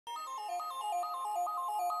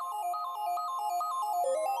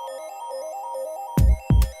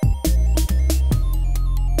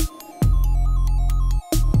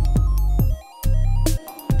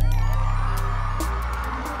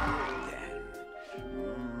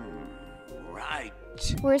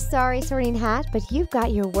courage. We're sorry, Sorting Hat, but you've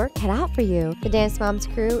got your work cut out for you. The Dance Moms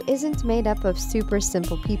crew isn't made up of super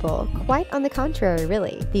simple people. Quite on the contrary,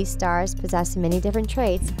 really. These stars possess many different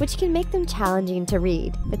traits, which can make them challenging to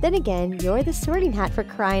read. But then again, you're the Sorting Hat for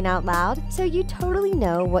crying out loud, so you totally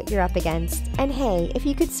know what you're up against. And hey, if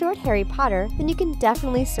you could sort Harry Potter, then you can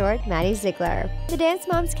definitely sort Maddie Ziegler. The Dance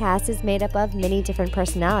Moms cast is made up of many different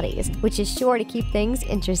personalities, which is sure to keep things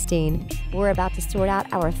interesting. We're about to sort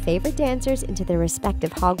out our favorite dancers into their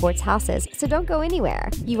respective Hogwarts houses, so don't go anywhere.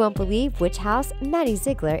 You won't believe which house Maddie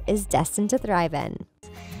Ziegler is destined to thrive in.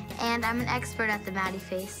 And I'm an expert at the Maddie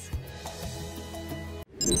face.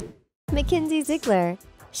 Mackenzie Ziegler.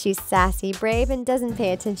 She's sassy, brave, and doesn't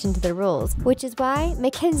pay attention to the rules, which is why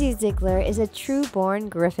Mackenzie Ziegler is a true-born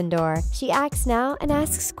Gryffindor. She acts now and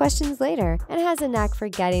asks questions later, and has a knack for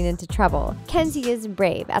getting into trouble. Kenzie is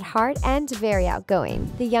brave at heart and very outgoing.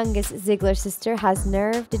 The youngest Ziegler sister has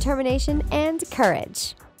nerve, determination, and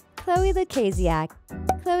courage. Chloe Lukasiak.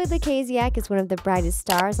 Chloe Lukasiak is one of the brightest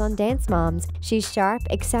stars on Dance Moms. She's sharp,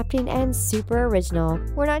 accepting, and super original.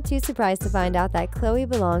 We're not too surprised to find out that Chloe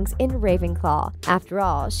belongs in Raveclaw. After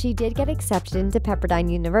all, she did get accepted into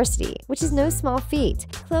Pepperdine University, which is no small feat.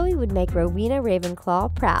 Chloe would make Rowena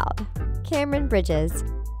Ravenclaw proud. Cameron Bridges.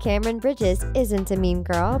 Cameron Bridges isn't a mean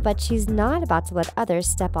girl, but she's not about to let others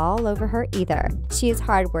step all over her either. She is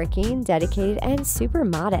hardworking, dedicated, and super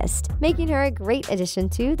modest, making her a great addition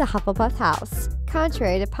to the Hufflepuff house.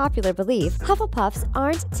 Contrary to popular belief, Hufflepuffs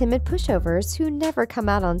aren't timid pushovers who never come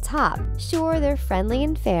out on top. Sure, they're friendly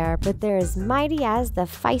and fair, but they're as mighty as the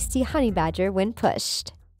feisty honey badger when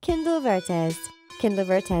pushed. Kindle Vertes. Kindle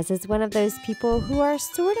Vertes is one of those people who are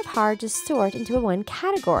sort of hard to sort into one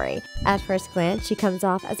category. At first glance, she comes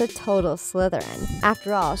off as a total Slytherin.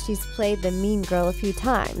 After all, she's played the mean girl a few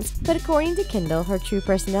times. But according to Kindle, her true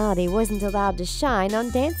personality wasn't allowed to shine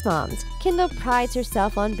on Dance Moms. Kindle prides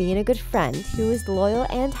herself on being a good friend who is loyal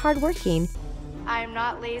and hardworking. I am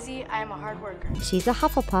not lazy, I am a hard worker. She's a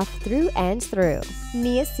Hufflepuff through and through.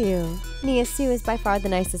 Nia Sue. Nia Sue is by far the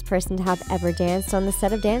nicest person to have ever danced on the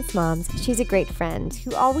set of Dance Moms. She's a great friend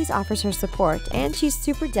who always offers her support, and she's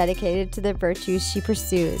super dedicated to the virtues she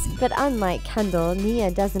pursues. But unlike Kendall, Nia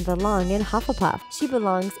doesn't belong in Hufflepuff. She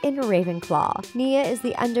belongs in Ravenclaw. Nia is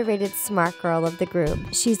the underrated smart girl of the group.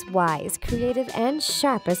 She's wise, creative, and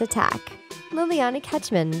sharp as a tack. Liliana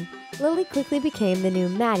Ketchman. Lily quickly became the new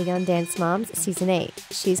Maddie on Dance Moms Season 8.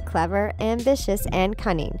 She's clever, ambitious, and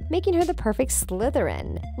cunning, making her the perfect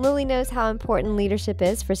Slytherin. Lily knows how important leadership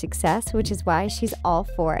is for success, which is why she's all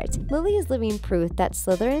for it. Lily is living proof that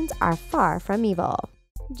Slytherins are far from evil.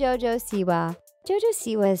 Jojo Siwa. Jojo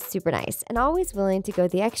Siwa is super nice and always willing to go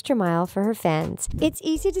the extra mile for her fans. It's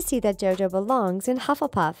easy to see that Jojo belongs in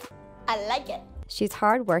Hufflepuff. I like it. She's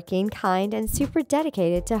hardworking, kind, and super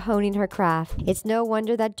dedicated to honing her craft. It's no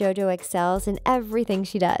wonder that JoJo excels in everything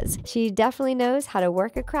she does. She definitely knows how to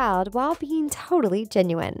work a crowd while being totally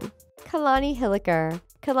genuine. Kalani Hilliker.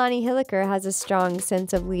 Kalani Hilliker has a strong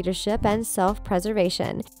sense of leadership and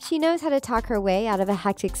self-preservation. She knows how to talk her way out of a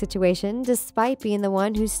hectic situation despite being the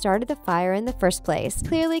one who started the fire in the first place.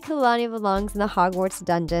 Clearly, Kalani belongs in the Hogwarts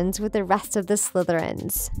dungeons with the rest of the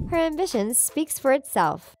Slytherins. Her ambition speaks for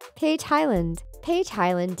itself. Paige Highland. Paige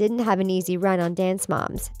Highland didn't have an easy run on Dance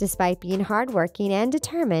Moms. Despite being hardworking and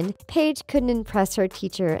determined, Paige couldn't impress her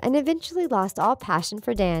teacher and eventually lost all passion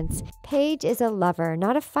for dance. Paige is a lover,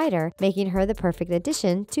 not a fighter, making her the perfect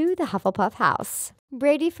addition to the Hufflepuff house.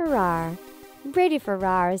 Brady Farrar. Brady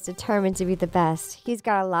Farrar is determined to be the best. He's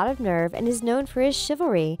got a lot of nerve and is known for his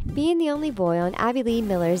chivalry. Being the only boy on Abby Lee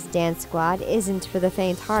Miller's dance squad isn't for the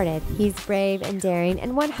faint-hearted. He's brave and daring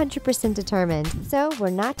and 100% determined. So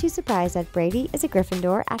we're not too surprised that Brady is a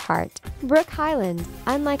Gryffindor at heart. Brooke Highland.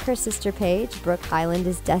 Unlike her sister Paige, Brooke Highland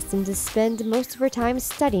is destined to spend most of her time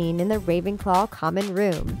studying in the Ravenclaw common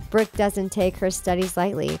room. Brooke doesn't take her studies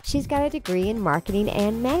lightly. She's got a degree in marketing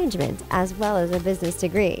and management, as well as a business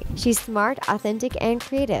degree. She's smart, authentic, and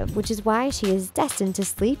creative, which is why she is destined to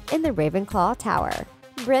sleep in the Ravenclaw Tower.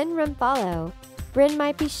 Bryn Rumpalo. Bryn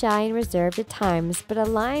might be shy and reserved at times, but a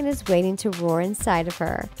lion is waiting to roar inside of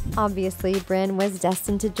her. Obviously, Bryn was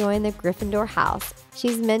destined to join the Gryffindor house.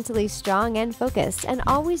 She's mentally strong and focused, and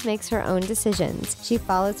always makes her own decisions. She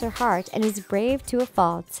follows her heart and is brave to a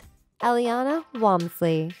fault. Eliana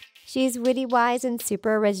Walmsley. She's witty, wise, and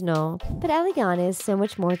super original. But Eliana is so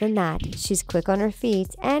much more than that. She's quick on her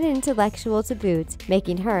feet and intellectual to boot,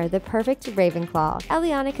 making her the perfect Ravenclaw.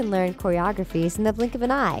 Eliana can learn choreographies in the blink of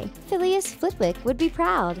an eye. Phileas Flitwick would be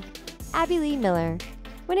proud. Abby Lee Miller.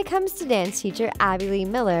 When it comes to dance teacher Abby Lee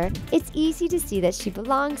Miller, it's easy to see that she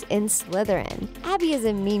belongs in Slytherin. Abby is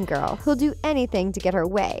a mean girl who'll do anything to get her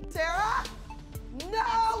way. Sarah? No!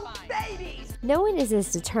 No one is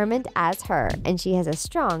as determined as her, and she has a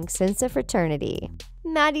strong sense of fraternity.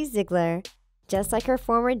 Maddie Ziegler. Just like her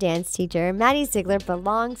former dance teacher, Maddie Ziegler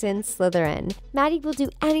belongs in Slytherin. Maddie will do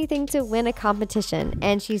anything to win a competition,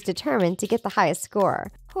 and she's determined to get the highest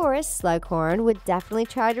score. Horace Slughorn would definitely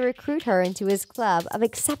try to recruit her into his club of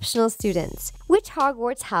exceptional students. Which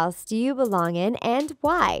Hogwarts house do you belong in and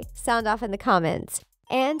why? Sound off in the comments.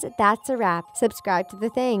 And that's a wrap. Subscribe to The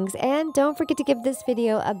Things, and don't forget to give this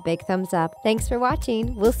video a big thumbs up. Thanks for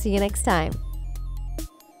watching. We'll see you next time.